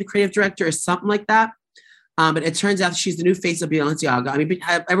Marie's going to be the creative director or something like that. But it turns out she's the new face of Balenciaga. I mean,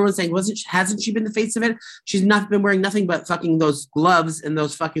 everyone's saying, hasn't she been the face of it? She's not been wearing nothing but fucking those gloves and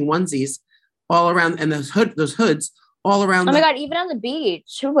those fucking onesies all around, and those hoods all around. Oh my God, even on the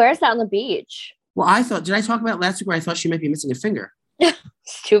beach. Who wears that on the beach? Well, did I talk about it last week where I thought she might be missing a finger?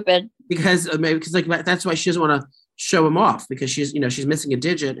 Stupid. Because like that's why she doesn't want to show him off, because she's missing a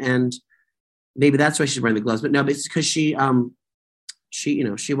digit, and maybe that's why she's wearing the gloves. But no, it's because she wants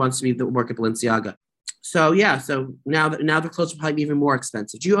to be the work at Balenciaga. So yeah, so now the clothes will probably be even more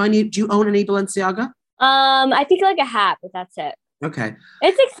expensive. Do you own any Balenciaga? I think like a hat, but that's it. Okay.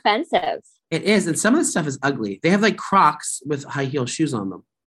 It's expensive. It is, and some of the stuff is ugly. They have like Crocs with high heel shoes on them.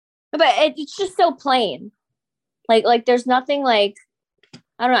 But it's just so plain. Like there's nothing like,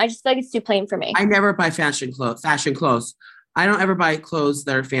 I don't know. I just feel like it's too plain for me. I never buy fashion clothes. I don't ever buy clothes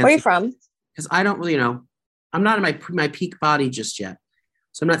that are fancy. Where are you from? Because I don't really I'm not in my peak body just yet.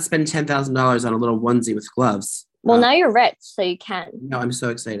 So I'm not spending $10,000 on a little onesie with gloves. Well, now you're rich, so you can. No, I'm so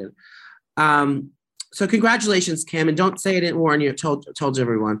excited. So congratulations, Kim. And don't say I didn't warn you. Told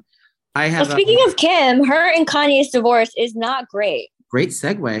everyone. Speaking of Kim, her and Kanye's divorce is not great. Great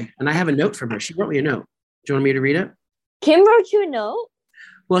segue. And I have a note from her. She wrote me a note. Do you want me to read it? Kim wrote you a note?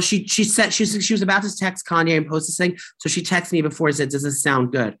 Well, she said she was about to text Kanye and post this thing. So she texted me before and said, "Does this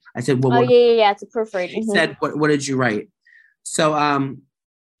sound good?" I said, "Well, yeah. It's a proofread." She said, "What did you write?" So I'm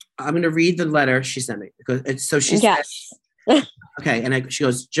going to read the letter she sent me. She said, okay. And she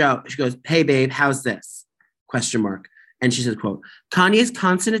goes, "Joe," she goes, "Hey babe, how's this?" ? And she says, quote, "Kanye's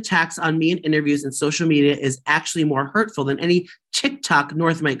constant attacks on me in interviews and social media is actually more hurtful than any TikTok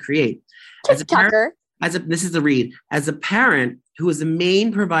North might create. TikToker. This is the read. As a parent who is the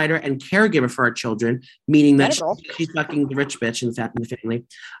main provider and caregiver for our children, meaning that she's fucking the rich bitch in the family,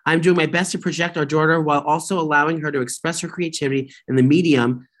 I'm doing my best to project our daughter while also allowing her to express her creativity in the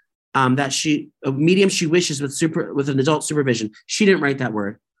medium she wishes with an adult supervision." She didn't write that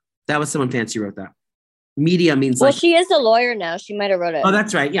word. That was someone fancy wrote that. Media means she is a lawyer now. She might have wrote it. Oh,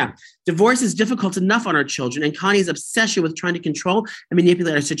 that's right. Yeah. "Divorce is difficult enough on our children, and Kanye's obsession with trying to control and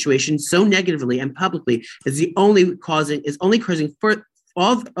manipulate our situation so negatively and publicly is only causing for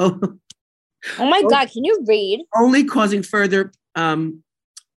all. Oh my God. Can you read? Only causing further pain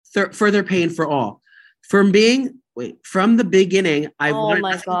for all. From the beginning, I've learned. Oh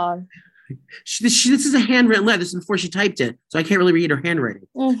my God. This is a handwritten letter. This is before she typed it, so I can't really read her handwriting.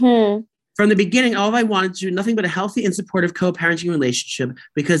 Mm-hmm. From the beginning, all I wanted to do nothing but a healthy and supportive co-parenting relationship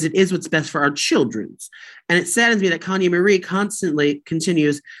because it is what's best for our children. And it saddens me that Kanye Marie constantly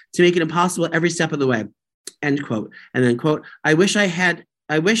continues to make it impossible every step of the way. End quote. And then quote, I wish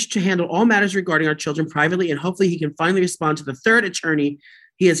to handle all matters regarding our children privately, and hopefully he can finally respond to the third attorney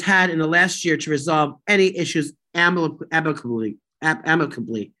he has had in the last year to resolve any issues amicably.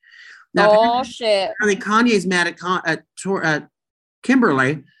 Now, shit. I think Kanye's mad at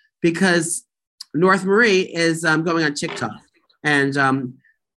Kimberly because North Marie is going on TikTok. And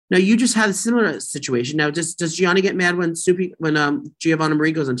now you just had a similar situation. Now, does Gianni get mad when Giovanna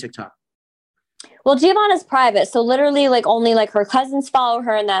Marie goes on TikTok? Well, Giovanna's private, so literally like only like her cousins follow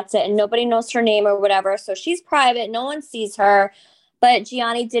her and that's it. And nobody knows her name or whatever. So she's private. No one sees her. But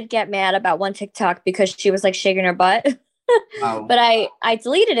Gianni did get mad about one TikTok because she was like shaking her butt. Wow. But I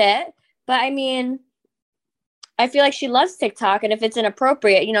deleted it. But I mean, I feel like she loves TikTok, and if it's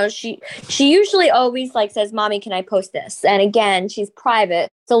inappropriate, you know, she usually always like says, "Mommy, can I post this?" And again, she's private,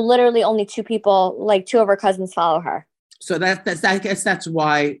 so literally only two people, like two of her cousins, follow her. So that's I guess that's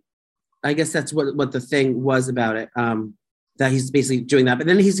why. I guess that's what the thing was about it. That he's basically doing that, but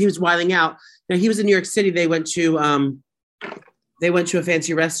then he was wilding out. Now he was in New York City. They went to a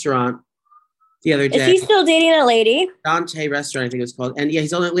fancy restaurant the other day. Is he still dating that lady? Dante Restaurant, I think it's called. And yeah,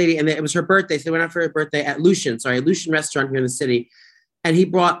 he's on that lady. And it was her birthday. So they went out for her birthday at Lucian Restaurant here in the city. And he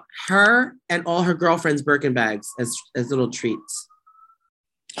brought her and all her girlfriends Birkin bags as little treats.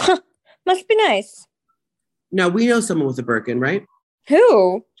 Must be nice. No, we know someone with a Birkin, right?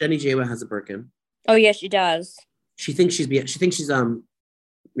 Who? Jenny Jawa has a Birkin. Oh, yes, she does. She thinks she's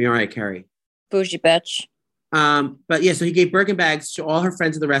Mariah Carey. Bougie bitch. But yeah, so he gave Birkin bags to all her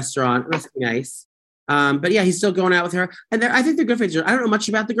friends at the restaurant. It was nice. But yeah, he's still going out with her. And I think they're good for each other. I don't know much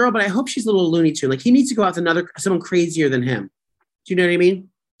about the girl, but I hope she's a little Looney Tune. Like he needs to go out with someone crazier than him. Do you know what I mean?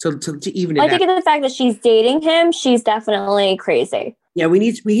 To even it out. I think of the fact that she's dating him, she's definitely crazy. Yeah, he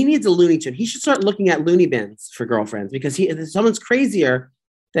needs a Looney Tune. He should start looking at Looney Bins for girlfriends because if someone's crazier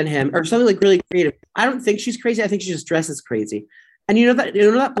than him or something like really creative. I don't think she's crazy. I think she just dresses crazy. And you know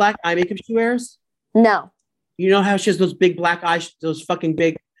that black eye makeup she wears? No. You know how she has those big black eyes, those fucking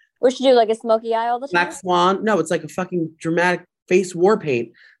big. What she do, like a smoky eye all the time? Black swan? No, it's like a fucking dramatic face war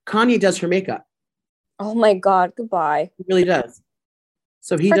paint. Kanye does her makeup. Oh my God, goodbye. He really does.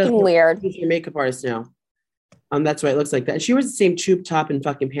 So he does. Weird. He's your makeup artist now. That's why it looks like that. And she wears the same tube top and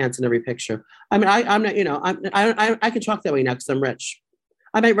fucking pants in every picture. I mean, I'm not, I can talk that way now because I'm rich.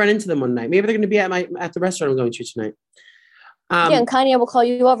 I might run into them one night. Maybe they're going to be at the restaurant I'm going to tonight. Yeah, and Kanye will call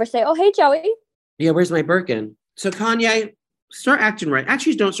you over, say, "Oh, hey, Joey. Yeah, where's my Birkin?" So Kanye, start acting right.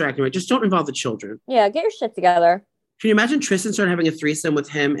 Actually, don't start acting right. Just don't involve the children. Yeah, get your shit together. Can you imagine Tristan started having a threesome with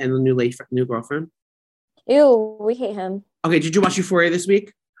him and the new girlfriend? Ew, we hate him. Okay, did you watch Euphoria this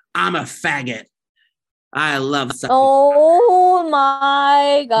week? I'm a faggot. I love something. Oh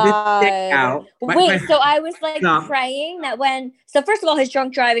my God. Wait, so I was like praying that so first of all, his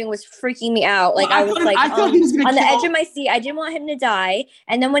drunk driving was freaking me out. Like I was like on the edge of my seat. I didn't want him to die.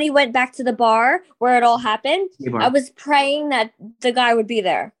 And then when he went back to the bar where it all happened, I was praying that the guy would be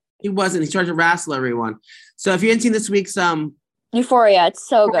there. He wasn't. He started to wrestle everyone. So if you hadn't seen this week's Euphoria, it's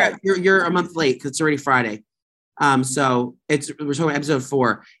so good. You're a month late because it's already Friday. So we're talking about episode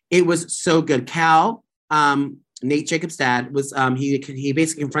 4. It was so good. Cal, Nate Jacobs' dad was he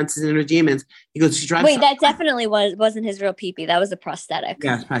basically confronts his inner demons. He goes, she drives. Wait, that definitely wasn't his real pee-pee. That was a prosthetic.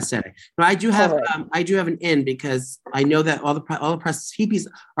 Yeah, it's prosthetic. But I do have an in because I know that all the peepees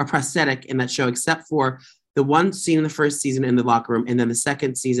are prosthetic in that show, except for the one scene in the first season in the locker room, and then the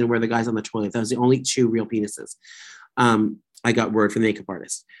second season where the guy's on the toilet. That was the only 2 real penises. I got word from the makeup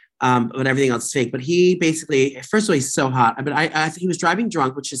artist. But everything else is fake. But he basically, first of all, he's so hot. But I he was driving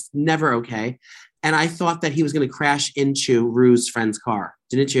drunk, which is never okay. And I thought that he was going to crash into Rue's friend's car.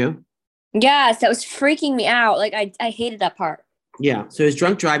 Didn't you? Yes, that was freaking me out. Like, I hated that part. Yeah. So he's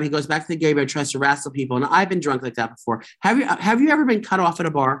drunk driving. He goes back to the gay bar, tries to wrestle people. And I've been drunk like that before. Have you ever been cut off at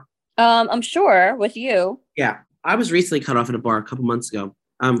a bar? I'm sure with you. Yeah. I was recently cut off at a bar a couple months ago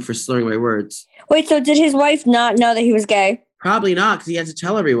for slurring my words. Wait, so did his wife not know that he was gay? Probably not, because he had to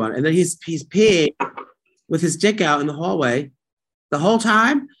tell everyone. And then he's peeing with his dick out in the hallway the whole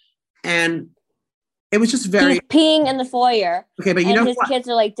time. And it was just very... He's peeing in the foyer. Okay, but you know his kids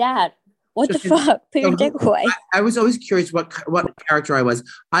are like, "Dad, what the fuck? Put your dick away." I was always curious what character I was.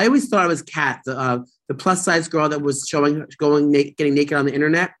 I always thought I was Kat, the plus size girl that was getting naked on the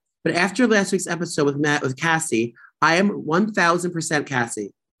internet. But after last week's episode with Cassie, I am 1,000%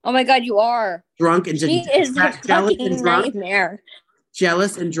 Cassie. Oh my God, you are drunk and she is a fucking nightmare.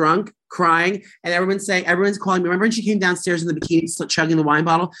 Jealous and drunk, crying, and everyone's calling me. Remember when she came downstairs in the bikini, chugging the wine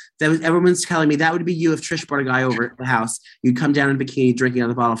bottle? Everyone's telling me that would be you if Trish brought a guy over at the house. You'd come down in a bikini, drinking out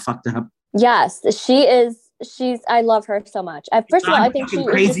of the bottle, fucked up. Yes, she is. I love her so much. First of all, I think she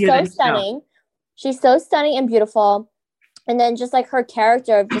is just so stunning. She's so stunning and beautiful. And then just like her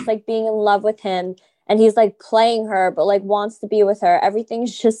character of just like being in love with him, and he's like playing her, but like wants to be with her.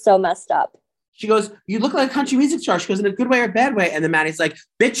 Everything's just so messed up. She goes, "You look like a country music star." She goes, "In a good way or bad way?" And then Maddie's like,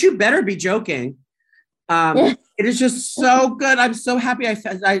 "Bitch, you better be joking." It is just so good. I'm so happy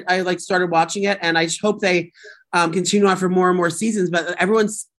I like started watching it, and I just hope they continue on for more and more seasons. But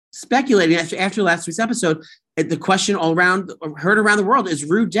everyone's speculating after last week's episode. The question heard around the world is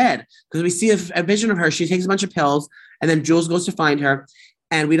Rue dead? Because we see a vision of her. She takes a bunch of pills, and then Jules goes to find her,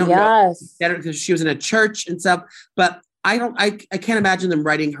 and we don't know because she was in a church and stuff. But I can't imagine them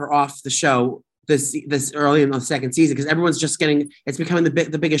writing her off the show this early in the second season, because everyone's just it's becoming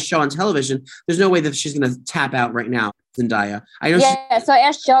the biggest show on television. There's no way that she's going to tap out right now, Zendaya. So I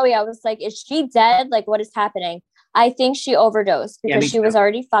asked Joey, I was like, is she dead? Like, what is happening? I think she overdosed because she was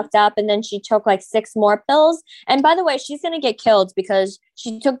already fucked up, and then she took like 6 more pills. And by the way, she's going to get killed because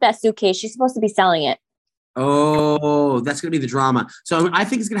she took that suitcase. She's supposed to be selling it. Oh, that's going to be the drama. So I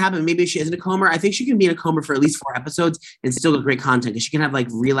think it's going to happen. Maybe if she is in a coma, I think she can be in a coma for at least 4 episodes and still get great content, because she can have like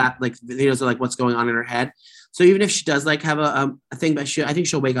relapse, like videos of like what's going on in her head. So even if she does like have a thing, but I think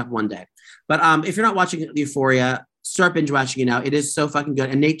she'll wake up one day. But if you're not watching Euphoria, start binge watching it now. It is so fucking good.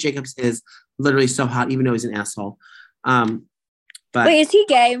 And Nate Jacobs is literally so hot, even though he's an asshole. But wait, is he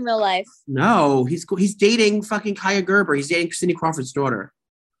gay in real life? No, he's dating fucking Kaya Gerber. He's dating Cindy Crawford's daughter.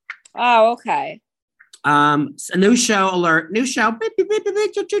 Oh, okay. A new show alert. New show.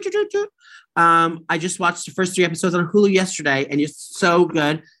 I just watched the first 3 episodes on Hulu yesterday, and it's so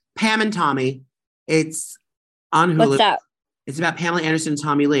good. Pam and Tommy. It's on Hulu. What's that? It's about Pamela Anderson and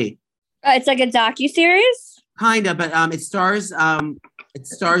Tommy Lee. It's like a docuseries? Kinda, but it stars Seth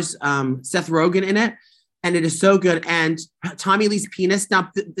Rogen in it, and it is so good. And Tommy Lee's penis. Now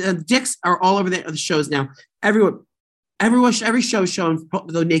the dicks are all over the shows now. Every show is showing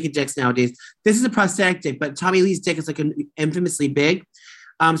the naked dicks nowadays. This is a prosthetic dick, but Tommy Lee's dick is like infamously big.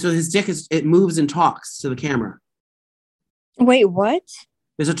 So his dick it moves and talks to the camera. Wait, what?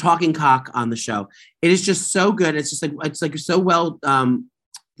 There's a talking cock on the show. It is just so good. It's like so well.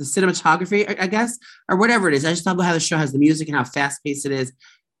 The cinematography, I guess, or whatever it is. I just love how the show has the music and how fast paced it is.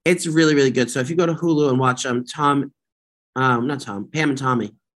 It's really, really good. So if you go to Hulu and watch Pam and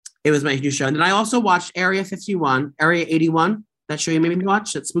Tommy, it was my new show. And then I also watched Area 81, that show you made me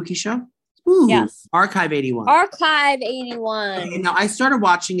watch, that spooky show. Ooh, yes. Archive 81. Okay, now I started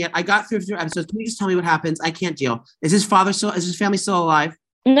watching it. I got through a few episodes. Can you just tell me what happens? I can't deal. Is his family still alive?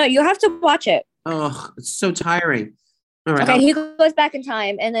 No, you have to watch it. Oh, it's so tiring. All right. Okay, he goes back in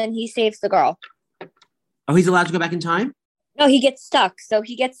time, and then he saves the girl. Oh, he's allowed to go back in time? No, he gets stuck. So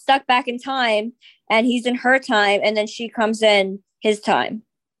he gets stuck back in time, and he's in her time, and then she comes in his time.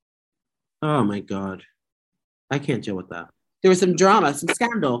 Oh, my God. I can't deal with that. There was some drama, some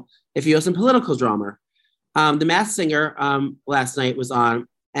scandal, if you will, some political drama. The Masked Singer last night was on,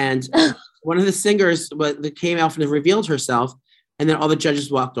 and one of the singers that came out and revealed herself, and then all the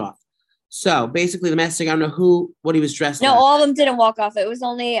judges walked off. So basically, the Masked Singer, I don't know what he was dressed No, as. all of them didn't walk off. It was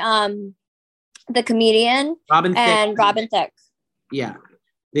only the comedian Robin Thicke. Yeah,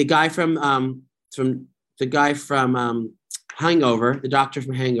 the guy from Hangover, the doctor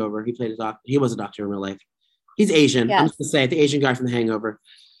from Hangover. He played a doctor. He was a doctor in real life. He's Asian. Yes. I'm just gonna say the Asian guy from The Hangover,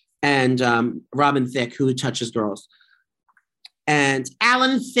 and Robin Thicke, who touches girls, and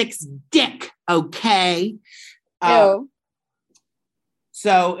Alan Thicke's dick. Okay.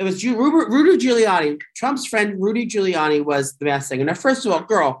 So it was Rudy Giuliani. Trump's friend Rudy Giuliani was the Masked Singer. Now, first of all,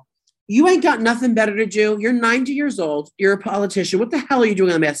 girl, you ain't got nothing better to do. You're 90 years old. You're a politician. What the hell are you doing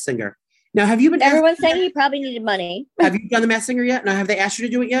on The Masked Singer? Now, have you been? Everyone's saying he probably needed money. Have you done The Masked Singer yet? Now, have they asked you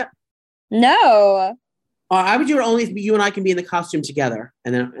to do it yet? No. I would do it only if you and I can be in the costume together,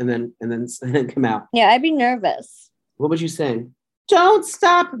 and then come out. Yeah, I'd be nervous. What would you sing? Don't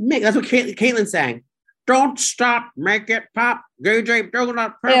stop. That's what Caitlin sang. Don't stop, make it pop. DJ,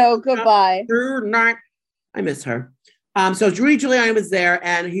 oh, goodbye. Tonight. I miss her. So Rudy Giuliani was there,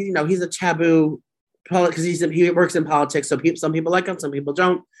 and he's a taboo because he works in politics. So some people like him, some people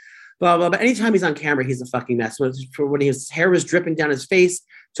don't. Blah blah. But anytime he's on camera, he's a fucking mess. When his hair was dripping down his face,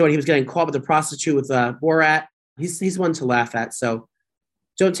 so when he was getting caught with a prostitute with Borat, he's one to laugh at. So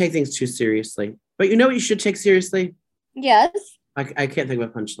don't take things too seriously. But you know what you should take seriously? Yes. I can't think of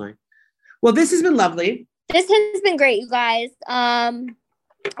a punchline. Well, this has been lovely. This has been great, you guys.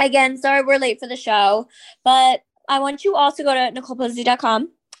 Again, sorry we're late for the show, but I want you all to go to NicolePosey.com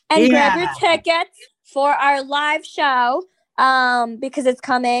and grab your tickets for our live show because it's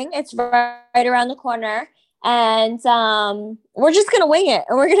coming. It's right around the corner. And we're just gonna wing it,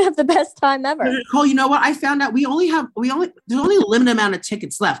 and we're gonna have the best time ever. Nicole, you know what? I found out there's only a limited amount of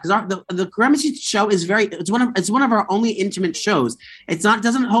tickets left because the Gramercy show is it's one of our only intimate shows. It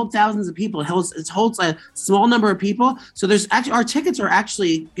doesn't hold thousands of people. It holds a small number of people. So our tickets are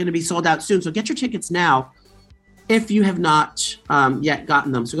actually going to be sold out soon. So get your tickets now if you have not yet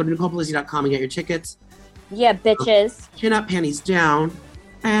gotten them. So go to NicolePalizzi.com and get your tickets. Yeah, bitches. Chin up, panties down,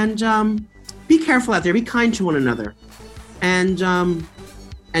 and be careful out there. Be kind to one another, and drink.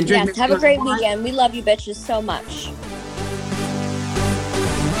 Yes, have a great weekend. We love you, bitches, so much.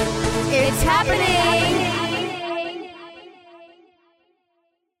 It's happening.